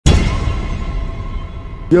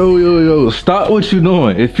Yo, stop what you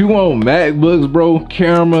doing. If you want MacBooks, bro,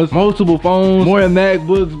 cameras, multiple phones, more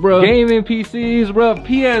MacBooks, bro, gaming PCs, bro,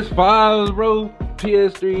 PS5s, bro,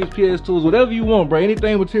 PS3s, PS2s, whatever you want, bro.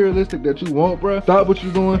 Anything materialistic that you want, bro. Stop what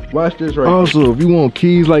you doing. Watch this right. Also, if you want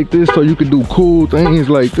keys like this so you can do cool things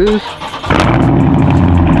like this.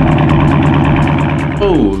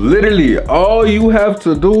 Oh, literally all you have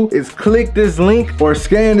to do is click this link or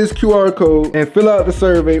scan this QR code and fill out the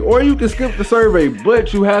survey, or you can skip the survey,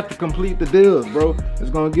 but you have to complete the deals, bro. It's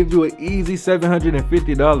gonna give you an easy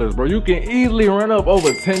 $750, bro. You can easily run up over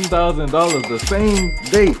 $10,000 the same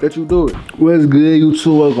day that you do it. What's good,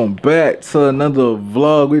 YouTube? Welcome back to another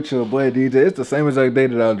vlog with your boy DJ. It's the same exact day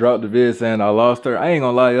that I dropped the vid saying I lost her. I ain't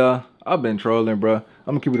gonna lie, y'all. I've been trolling, bro. I'm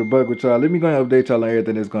gonna keep it a buck with y'all. Let me go and update y'all on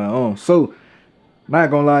everything that's going on. So,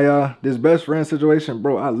 not gonna lie, y'all, this best friend situation,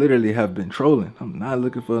 bro, I literally have been trolling. I'm not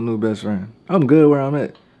looking for a new best friend. I'm good where I'm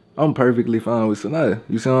at. I'm perfectly fine with Sanaya.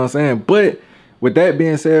 You see what I'm saying? But with that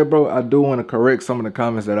being said, bro, I do want to correct some of the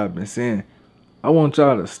comments that I've been seeing. I want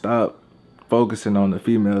y'all to stop focusing on the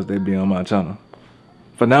females that be on my channel.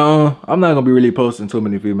 For now on, I'm not gonna be really posting too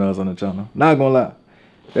many females on the channel. Not gonna lie.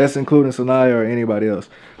 That's including Sanaya or anybody else.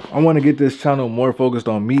 I want to get this channel more focused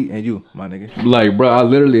on me and you, my nigga. Like, bro, I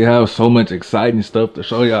literally have so much exciting stuff to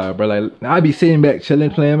show y'all, bro. Like, I be sitting back chilling,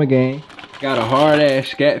 playing my game. Got a hard-ass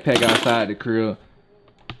scat pack outside the crib.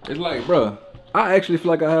 It's like, bro, I actually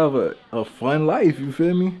feel like I have a fun life, you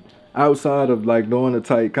feel me? Outside of, like, doing the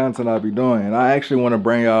type content I be doing. And I actually want to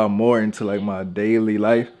bring y'all more into, like, my daily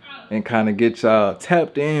life and kind of get y'all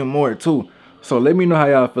tapped in more, too. So let me know how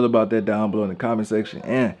y'all feel about that down below in the comment section.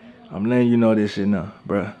 And I'm letting you know this shit now,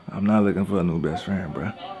 bruh. I'm not looking for a new best friend,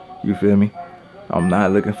 bruh. You feel me? I'm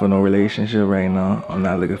not looking for no relationship right now. I'm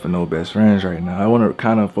not looking for no best friends right now. I want to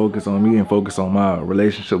kind of focus on me and focus on my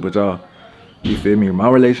relationship with y'all. You feel me? My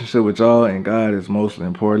relationship with y'all and God is mostly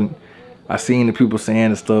important. I seen the people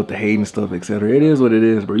saying the stuff, the hating stuff, etc. It is what it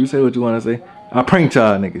is, bro. You say what you want to say. I prank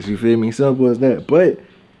y'all niggas, you feel me? Simple as that. But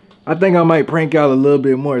I think I might prank y'all a little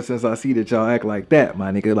bit more since I see that y'all act like that,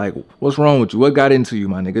 my nigga. Like, what's wrong with you? What got into you,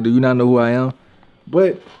 my nigga? Do you not know who I am?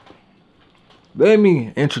 But let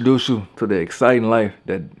me introduce you to the exciting life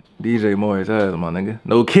that DJ Morris has, my nigga.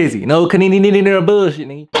 No kizzy, no kanini bullshit,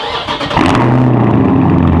 nigga.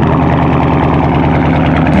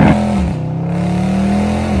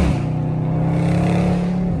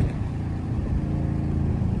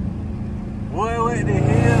 What the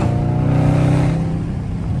hell?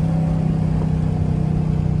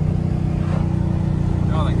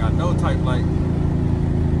 Y'all ain't got no type like.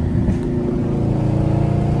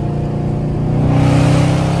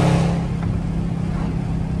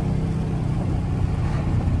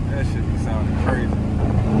 That shit be sounding crazy.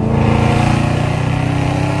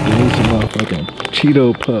 I need some motherfucking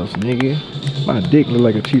Cheeto puffs, nigga. My dick look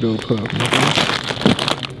like a Cheeto puff, nigga.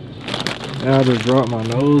 Now I just dropped my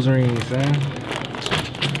nose ring, son.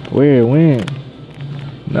 Where it went?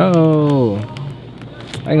 No.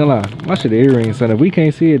 I ain't gonna lie, my shit earrings, son. If we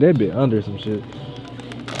can't see it, that bit under some shit.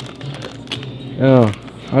 Yeah,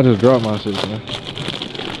 I just dropped my shit, son.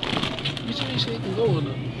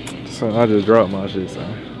 Son, I just dropped my shit,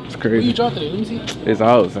 son. It's crazy. Where you dropped it? Let me see. It's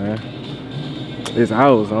out, son. It's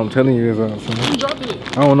out, son. I'm telling you, it's out, son. Where you dropped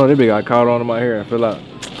it? I don't know. That bit got caught onto my hair and fell out.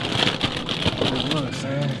 Look,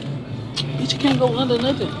 son. Bitch, you can't go under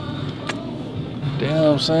nothing.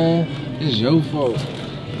 Damn, son. It's your fault.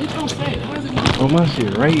 Bitch, I'm saying. How is it my fault? Oh, my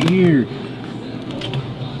shit right here.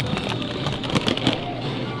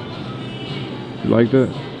 You like that?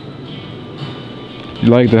 You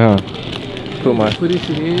like that, huh? Put my... Put this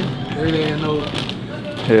shit in. They didn't know.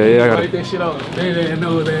 Yeah, I got write that shit out. They didn't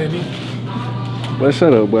know that. But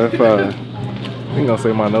shut up, boy. If I ain't gonna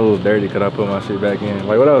say my nose dirty because I put my shit back in.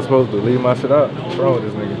 Like, what I was supposed to do? Leave my shit out? What's wrong with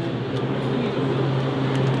this nigga?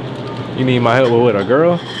 You need my help with what, a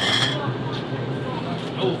girl?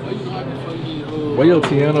 What your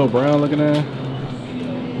Tiano Brown looking at?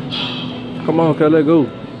 Come on, cuz, let's go.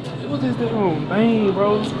 What's this thing,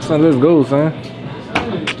 bro? Son, let's go, son.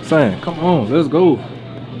 Son, come on, let's go.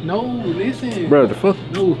 No, listen. Bro, the fuck?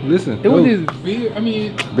 No, listen. It was this beer. I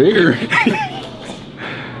mean, bigger.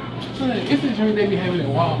 Son, it's the drink they be having at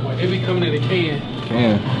Walmart. They be coming in a can.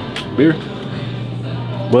 Can. Beer?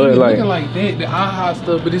 But like looking like that, the AHA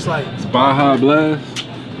stuff, but it's like it's Baja Blast.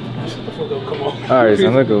 Shut the fuck up, come on. Alright,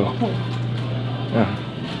 son, let's go. Yeah.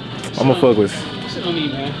 I'ma fuck with shit on me,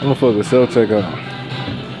 man. I'ma fuck with self checkout.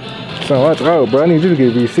 Son, watch out, bro. I need you to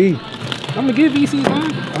get VC. I'ma get VC,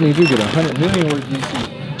 man. I need you to get 100 million worth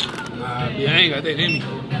VC. Nah, yeah, I ain't got that in me.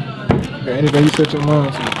 Okay, anything you set your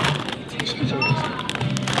mind to.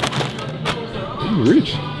 You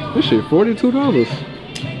rich. This shit $42.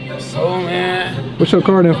 So, man. What's your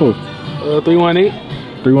card info? 318.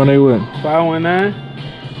 318 what? 519.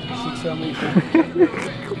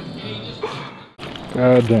 678.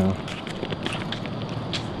 God damn.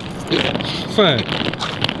 Son,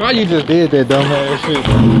 why you just did that dumbass shit?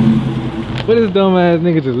 But this dumbass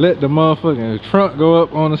nigga just let the motherfucking trunk go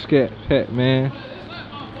up on the scat hat, man.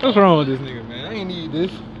 What's wrong with this nigga, man? I ain't need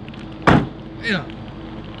this. Damn.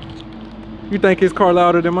 You think his car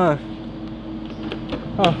louder than mine?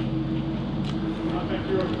 Huh?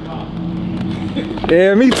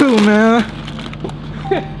 Yeah, me too, man.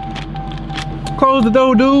 Close the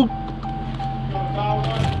door, dude.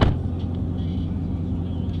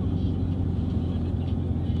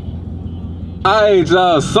 Alright,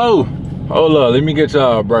 y'all, so hold up, let me get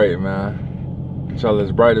y'all bright, man. Get y'all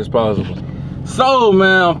as bright as possible. So,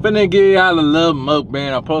 man, I'm finna give y'all a little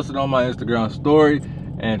mukbang. I posted on my Instagram story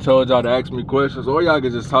and told y'all to ask me questions, or y'all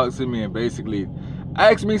can just talk to me and basically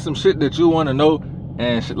ask me some shit that you want to know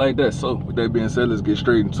and shit like that. So, with that being said, let's get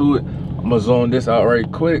straight into it. I'm gonna zoom this out right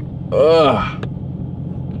quick.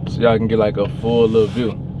 So y'all can get like a full little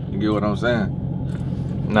view. You get what I'm saying?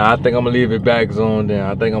 Nah, I think I'm gonna leave it back zoomed in.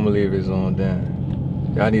 I think I'm gonna leave it zoomed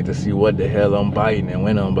in. Y'all need to see what the hell I'm biting and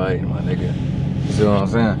when I'm biting, my nigga. You see what I'm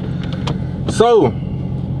saying? So,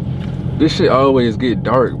 this shit always get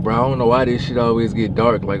dark, bro. I don't know why this shit always get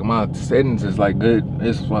dark. Like, my settings is like good.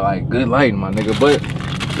 It's for like good lighting, my nigga. But,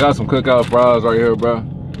 got some cookout fries right here, bro. I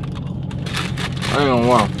ain't gonna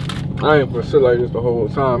lie. I ain't gonna sit like this the whole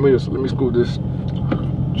time. Let me scoot this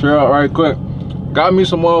chair out right quick. Got me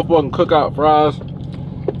some motherfucking cookout fries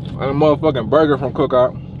and a motherfucking burger from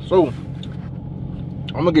Cookout. So,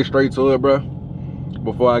 I'm gonna get straight to it, bro.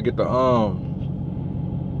 Before I get to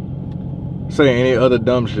say any other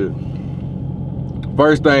dumb shit.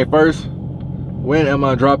 First thing first, when am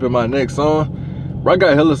I dropping my next song? Bro, I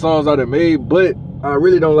got hella songs I done made, but I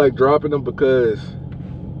really don't like dropping them because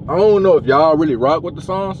I don't know if y'all really rock with the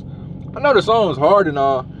songs. I know the song's hard and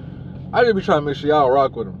all. I just be trying to make sure y'all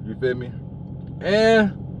rock with them, you feel me?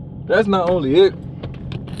 And that's not only it.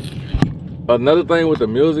 Another thing with the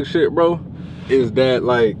music shit, bro, is that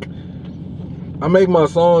like I make my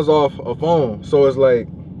songs off a phone, so it's like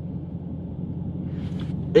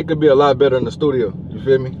it could be a lot better in the studio. You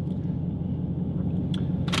feel me?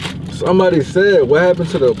 Somebody said, what happened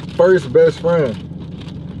to the first best friend?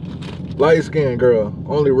 Light-skinned girl,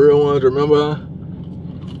 only real ones remember her.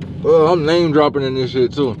 I'm name dropping in this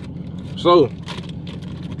shit too. So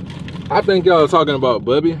I think y'all talking about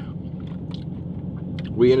Bubby.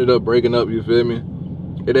 We ended up breaking up, you feel me?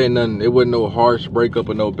 It ain't nothing, it wasn't no harsh breakup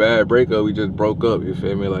or no bad breakup. We just broke up, you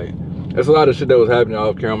feel me? Like, there's a lot of shit that was happening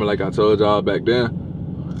off camera, like I told y'all back then.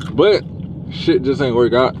 But shit just ain't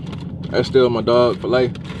work out. That's still my dog for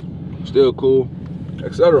life. Still cool,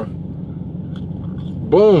 etc.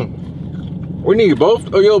 Boom. We need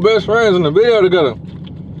both of your best friends in the video together.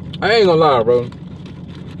 I ain't gonna lie, bro.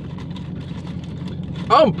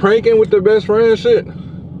 I'm pranking with the best friend shit.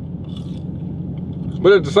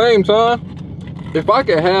 But at the same time, if I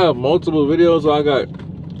could have multiple videos where I got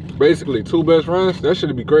basically 2 best friends, that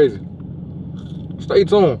should be crazy. Stay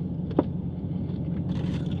tuned.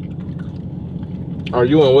 Are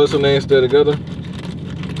you and what's her name still together?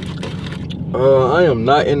 I am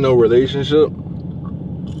not in no relationship.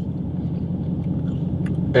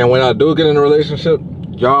 And when I do get in a relationship,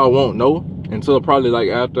 y'all won't know until probably like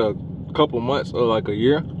after a couple months or like a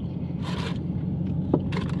year.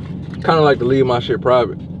 Kind of like to leave my shit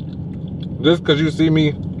private. Just because you see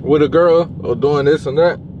me with a girl or doing this and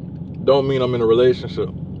that, don't mean I'm in a relationship.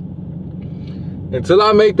 Until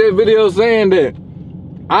I make that video saying that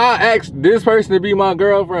I asked this person to be my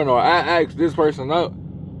girlfriend or I asked this person out,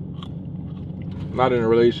 not in a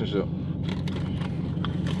relationship.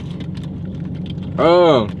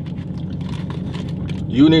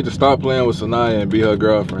 You need to stop playing with Sanaya and be her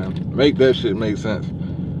girlfriend. Make that shit make sense.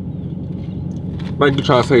 Like you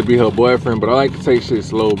trying to say be her boyfriend, but I like to take shit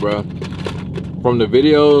slow, bro. From the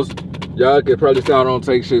videos, y'all could probably say I don't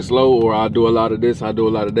take shit slow or I do a lot of this, I do a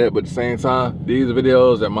lot of that, but at the same time, these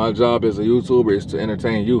videos and my job as a YouTuber is to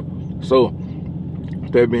entertain you. So,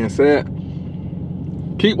 that being said,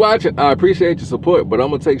 keep watching. I appreciate your support, but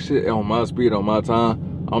I'm gonna take shit on my speed, on my time.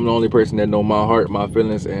 I'm the only person that know my heart, my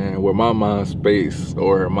feelings, and where my mind space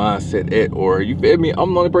or mindset at, or you feel me?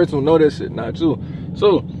 I'm the only person who know that shit, not you.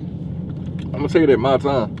 So, I'm gonna take it at my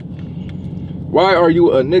time. Why are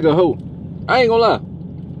you a nigga hoe? I ain't gonna lie.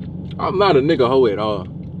 I'm not a nigga hoe at all.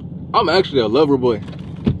 I'm actually a lover boy.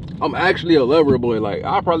 I'm actually a lover boy. Like,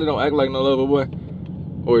 I probably don't act like no lover boy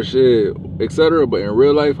or shit, etc. But in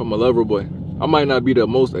real life, I'm a lover boy. I might not be the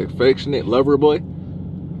most affectionate lover boy.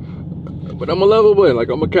 But I'm a lover boy. Like,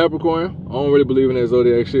 I'm a Capricorn. I don't really believe in that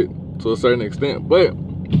zodiac shit to a certain extent. But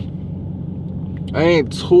I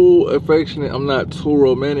ain't too affectionate. I'm not too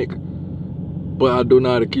romantic. But I do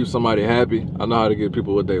know how to keep somebody happy. I know how to give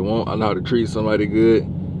people what they want. I know how to treat somebody good.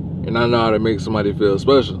 And I know how to make somebody feel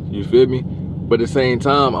special. You feel me? But at the same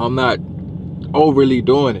time, I'm not overly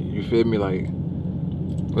doing it. You feel me? Like,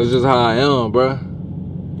 that's just how I am, bruh.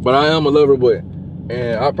 But I am a lover boy.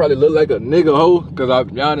 And I probably look like a nigga hoe, because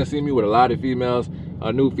y'all done seen me with a lot of females.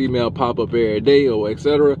 A new female pop up every day or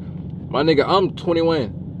etc. My nigga, I'm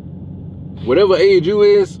 21. Whatever age you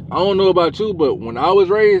is, I don't know about you, but when I was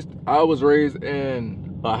raised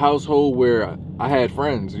in a household where I had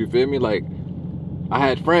friends. You feel me? Like, I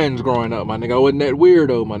had friends growing up, my nigga. I wasn't that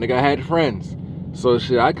weirdo, my nigga. I had friends. So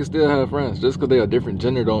shit, I can still have friends. Just because they're a different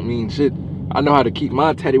gender don't mean shit. I know how to keep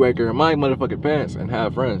my teddywacker in my motherfucking pants and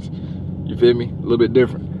have friends. You feel me? A little bit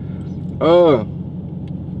different.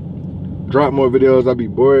 Drop more videos, I'll be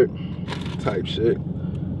bored. Type shit.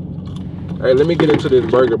 Hey, let me get into this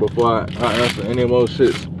burger before I answer any more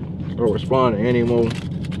shits or respond to any more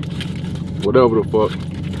whatever the fuck.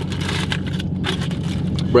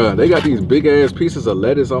 Bruh, they got these big ass pieces of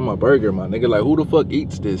lettuce on my burger, my nigga. Like, who the fuck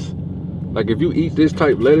eats this? Like, if you eat this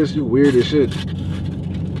type lettuce, you weird as shit.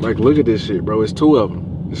 Like, look at this shit, bro. It's 2 of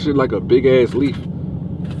them. This shit like a big ass leaf.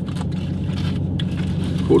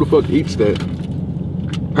 Who the fuck eats that?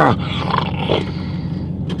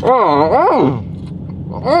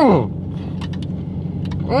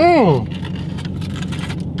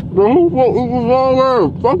 Bro, who the fuck eats this long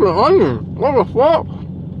ass fucking onion? What the fuck?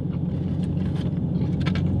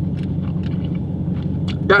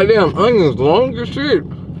 Goddamn onions, long as shit.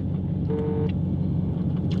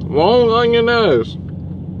 Long onion ass.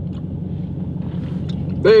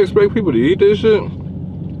 They expect people to eat this shit?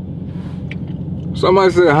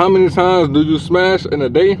 Somebody said, how many times do you smash in a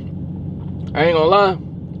day? I ain't gonna lie.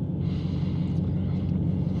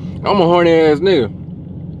 I'm a horny ass nigga.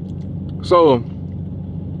 So,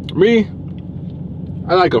 me,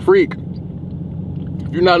 I like a freak.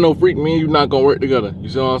 If you're not no freak, me and you not gonna work together. You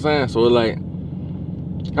see what I'm saying? So it's like,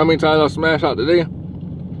 how many times I smash out today?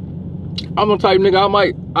 I'm the type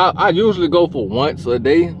nigga, I usually go for once a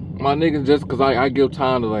day, my niggas, just cause I give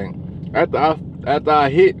time to, like, after I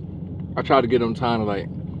hit, I try to get them time to, like,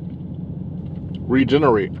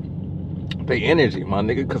 regenerate their energy, my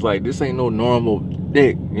nigga, cause like, this ain't no normal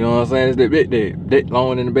dick, you know what I'm saying? It's that bit dick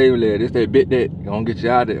longer than the baby leg. This that bit dick, gonna get you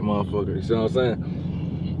out of that motherfucker, you see what I'm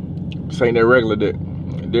saying? This ain't that regular dick,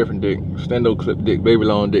 a different dick, stendo clip dick, baby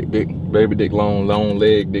long dick, baby dick long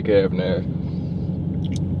leg, dick half and ass.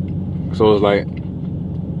 So it's like,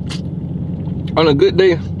 on a good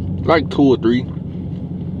day, like 2 or 3.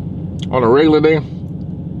 On a regular day,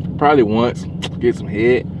 probably once, get some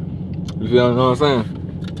head. You feel what I'm saying?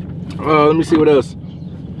 Let me see what else.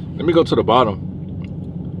 Let me go to the bottom.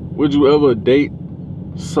 Would you ever date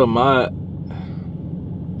somebody?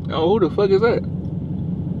 Oh, who the fuck is that?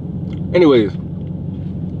 Anyways, I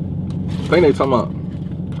think they talking about,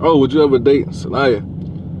 oh, would you ever date Sanaya?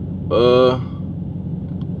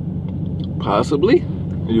 Possibly.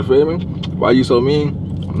 You feel me? Why you so mean?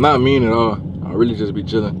 I'm not mean at all. I really just be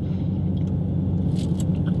chilling.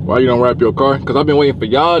 Why you don't wrap your car? Because I've been waiting for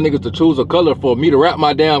y'all niggas to choose a color for me to wrap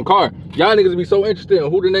my damn car. Y'all niggas be so interested in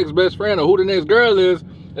who the next best friend or who the next girl is.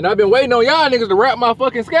 And I've been waiting on y'all niggas to wrap my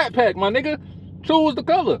fucking scat pack, my nigga. Choose the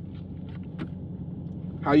color.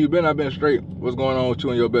 How you been? I've been straight. What's going on with you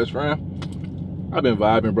and your best friend? I've been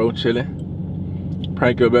vibing, bro, chilling.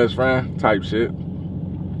 Prank your best friend type shit.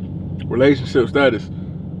 Relationship status.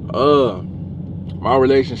 My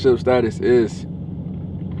relationship status is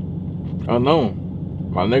unknown,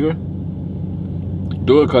 my nigga.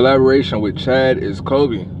 Do a collaboration with Chad is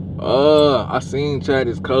Kobe. I seen Chad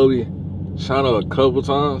is Kobe channel a couple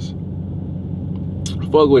times.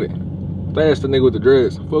 Fuck with it. That's the nigga with the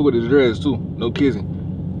dreads. Fuck with the dreads too. No kissing.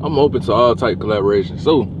 I'm open to all type collaborations.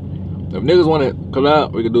 So if niggas want to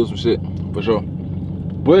collab, we can do some shit for sure.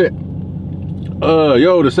 But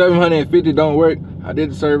yo, the 750 don't work. I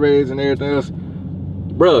did the surveys and everything else.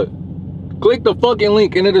 Bruh, click the fucking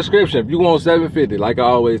link in the description if you want 750. Like I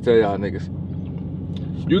always tell y'all niggas,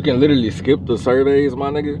 you can literally skip the surveys, my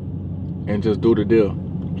nigga, and just do the deal.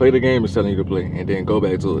 Play the game it's telling you to play, and then go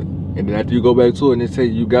back to it. And then after you go back to it and it say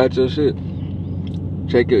you got your shit,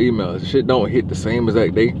 check your emails. Shit don't hit the same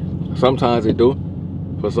exact day. Sometimes it do.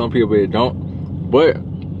 For some people it don't. But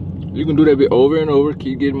you can do that bit over and over,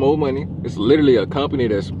 keep getting more money. It's literally a company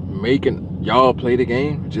that's making y'all play the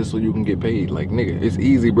game just so you can get paid. Like, nigga, it's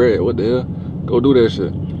easy bread. What the hell? Go do that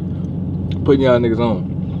shit. Putting y'all niggas on.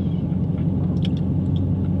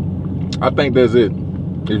 I think that's it.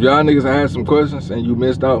 If y'all niggas had some questions and you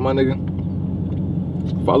missed out, my nigga,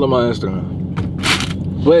 follow my Instagram.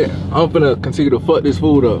 But I'm finna continue to fuck this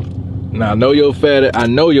food up. Now I know your fat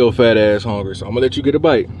ass hungry, so I'm gonna let you get a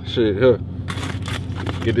bite. Shit, here.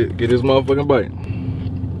 Get this motherfucking bite.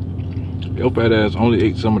 Your fat ass only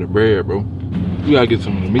ate some of the bread, bro. You gotta get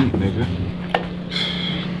some of the meat, nigga.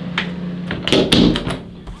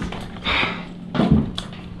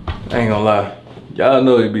 I ain't gonna lie. Y'all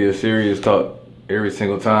know it'd be a serious talk every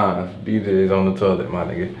single time BJ is on the toilet, my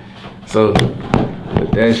nigga. So,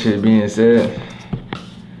 with that shit being said,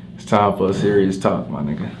 it's time for a serious talk, my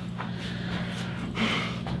nigga.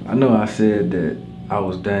 I know I said that I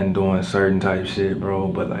was done doing certain type shit, bro,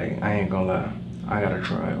 but like, I ain't gonna lie. I gotta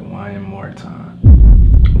try it one more time.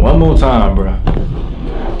 One more time, bro.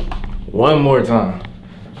 One more time.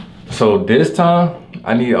 So this time,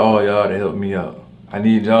 I need all y'all to help me out. I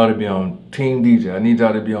need y'all to be on Team DJ. I need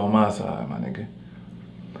y'all to be on my side, my nigga.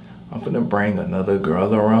 I'm finna bring another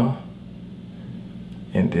girl around.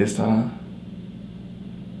 And this time,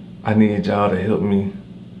 I need y'all to help me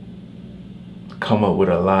come up with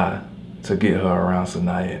a lie to get her around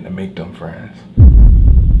Sanaya and to make them friends.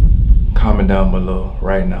 Comment down below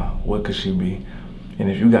right now. What could she be? And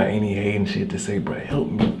if you got any hating shit to say, bro, help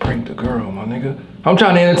me prank the girl, my nigga. I'm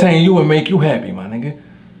trying to entertain you and make you happy, my nigga.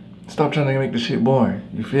 Stop trying to make the shit boring.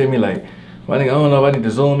 You feel me? Like, my nigga, I don't know if I need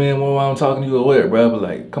to zoom in more while I'm talking to you or what, bro. But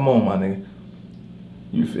like, come on, my nigga.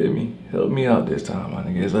 You feel me? Help me out this time, my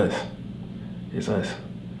nigga. It's us. It's us.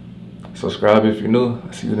 Subscribe if you're new.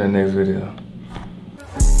 I'll see you in the next video.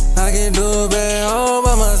 I can do it back all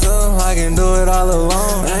by myself, I can do it all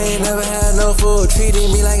alone. I ain't never had no fool, treated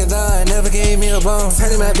me like a dog, never gave me a bone.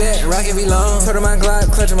 Turning my back, rockin' me long, turning my Glock,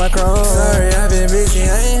 clutching my chrome. Sorry, I've been busy,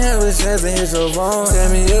 I ain't have a chance to hit your phone.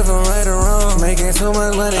 Tell me if I'm right or wrong, making too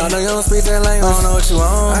much money, I know you don't speak that language, I don't know what you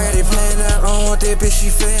want. I got it planned out, I don't want that bitch, she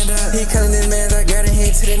fanned out. He calling this man's, I got a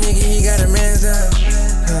hit to the nigga, he got a man's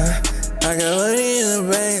out. I got money in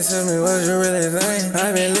the bank, tell me what you really think.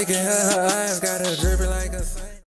 I been licking